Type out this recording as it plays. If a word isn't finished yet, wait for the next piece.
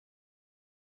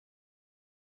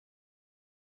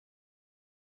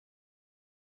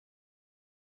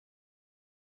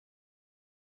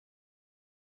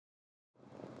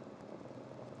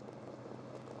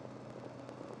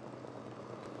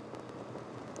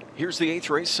Here's the 8th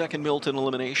race, second Milton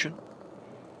elimination.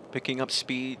 Picking up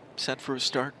speed, set for a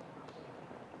start.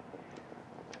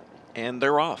 And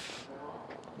they're off.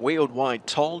 Way out wide,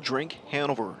 Tall Drink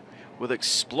Hanover with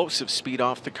explosive speed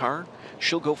off the car.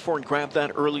 She'll go for and grab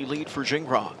that early lead for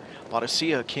Jingra.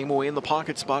 Boadicea came away in the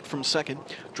pocket spot from second.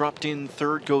 Dropped in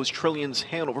third goes Trillions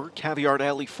Hanover. Caviar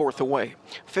Alley fourth away.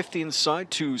 Fifth inside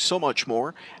to So Much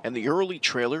More. And the early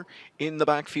trailer in the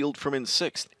backfield from in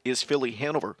sixth is Philly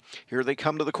Hanover. Here they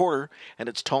come to the quarter, and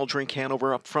it's Tall Drink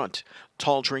Hanover up front.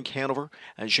 Tall Drink Hanover,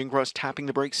 and Jingra's tapping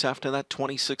the brakes after that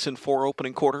 26-4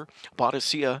 opening quarter.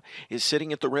 Boadicea is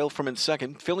sitting at the rail from in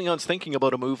second. Philion's thinking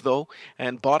about a move, though,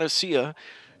 and Boadicea,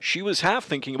 she was half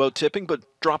thinking about tipping, but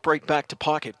dropped right back to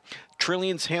pocket.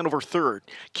 Trillions Hanover third.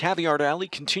 Caviar Alley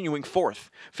continuing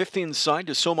fourth. Fifth inside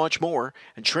to So Much More,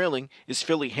 and trailing is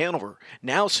Philly Hanover.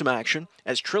 Now some action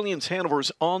as Trillions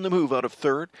Hanover's on the move out of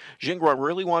third. Jingra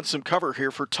really wants some cover here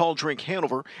for Tall Drink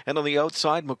Hanover, and on the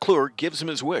outside, McClure gives him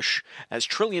his wish. As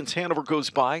Trillions Hanover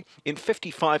goes by in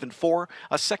 55-4,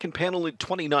 a second panel in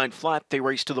 29 flat, they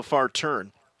race to the far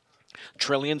turn.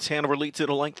 Trillions Hanover leads it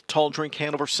a length. Tall Drink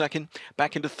Hanover second.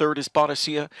 Back into third is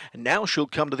Boadicea. And now she'll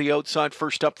come to the outside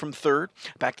first up from third.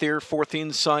 Back there fourth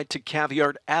inside to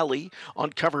Caviar Alley.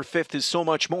 On cover fifth is So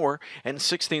Much More. And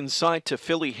sixth inside to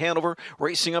Philly Hanover.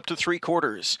 Racing up to three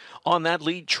quarters. On that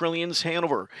lead, Trillions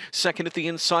Hanover. Second at the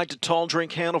inside to Tall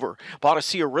Drink Hanover.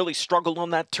 Boadicea really struggled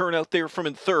on that turn out there from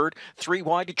in third. Three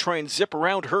wide to try and zip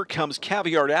around her comes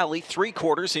Caviar Alley. Three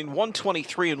quarters in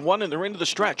 1:23-1, and they're into the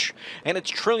stretch. And it's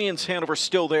Trillions Hanover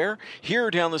still there.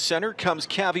 Here down the center comes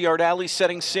Caviar Alley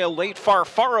setting sail late. Far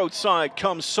outside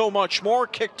comes So Much More,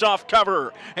 kicked off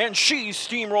cover. And she's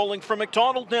steamrolling from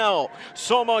McDonald now.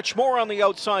 So Much More on the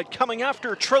outside coming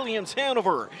after Trillions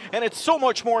Hanover. And it's So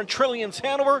Much More in Trillions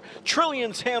Hanover.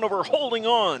 Trillions Hanover holding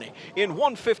on in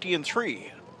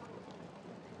 1:50-3.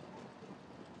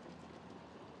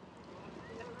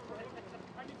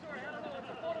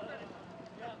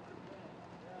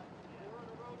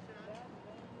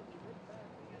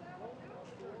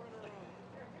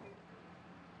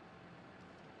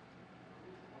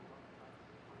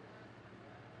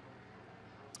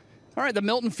 All right, the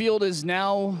Milton field is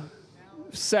now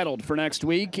settled for next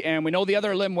week, and we know the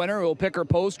other limb winner will pick her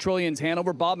post, Trillions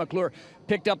Hanover. Bob McClure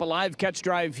picked up a live catch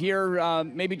drive here.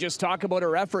 Maybe just talk about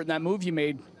her effort and that move you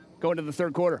made going to the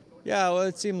third quarter. Yeah, well,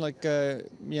 it seemed like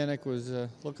Yannick was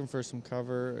looking for some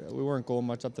cover. We weren't going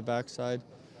much up the backside.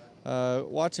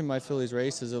 Watching my fillies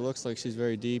races, it looks like she's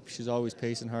very deep. She's always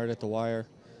pacing hard at the wire.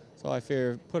 So I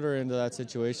figure put her into that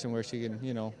situation where she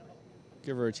can,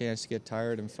 give her a chance to get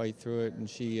tired and fight through it. And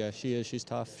she's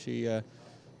tough. She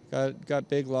got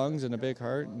big lungs and a big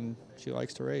heart, and she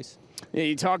likes to race. Yeah,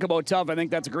 you talk about tough. I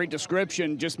think that's a great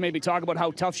description. Just maybe talk about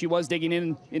how tough she was digging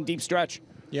in deep stretch.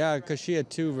 Yeah, because she had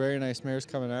two very nice mares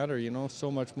coming at her. So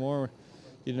much more.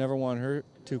 You never want her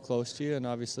too close to you, and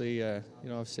obviously,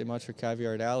 say much for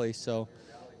Caviar Alley. So,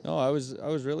 no, I was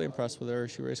really impressed with her.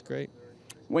 She raced great.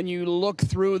 When you look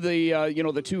through the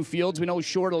the two fields, we know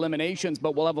short eliminations,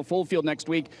 but we'll have a full field next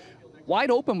week. Wide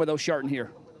open with those Sharton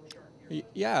here.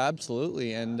 Yeah,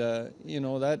 absolutely. And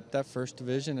that first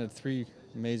division had three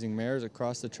amazing mares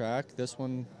across the track. This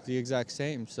one, the exact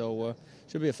same. So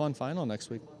should be a fun final next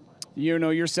week.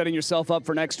 You're setting yourself up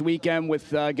for next weekend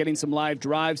with getting some live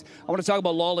drives. I want to talk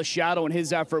about Lawless Shadow and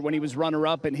his effort when he was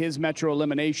runner-up in his Metro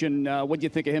elimination. What do you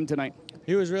think of him tonight?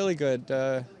 He was really good.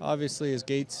 Obviously, his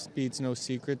gate speed's no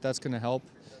secret. That's going to help,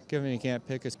 given he can't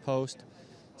pick his post.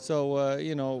 So,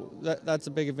 that's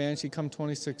a big advantage. He come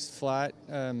 26 flat.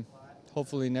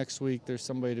 Hopefully next week there's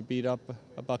somebody to beat up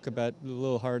a buck a bet a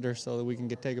little harder so that we can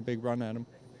take a big run at him.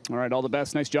 All right, all the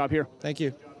best. Nice job here. Thank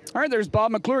you. All right, there's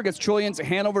Bob McClure gets Trillions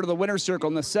Hanover to the winner's circle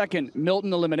in the second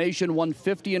Milton elimination,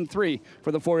 150-3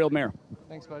 for the four-year-old mare.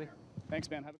 Thanks, buddy. Thanks,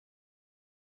 man.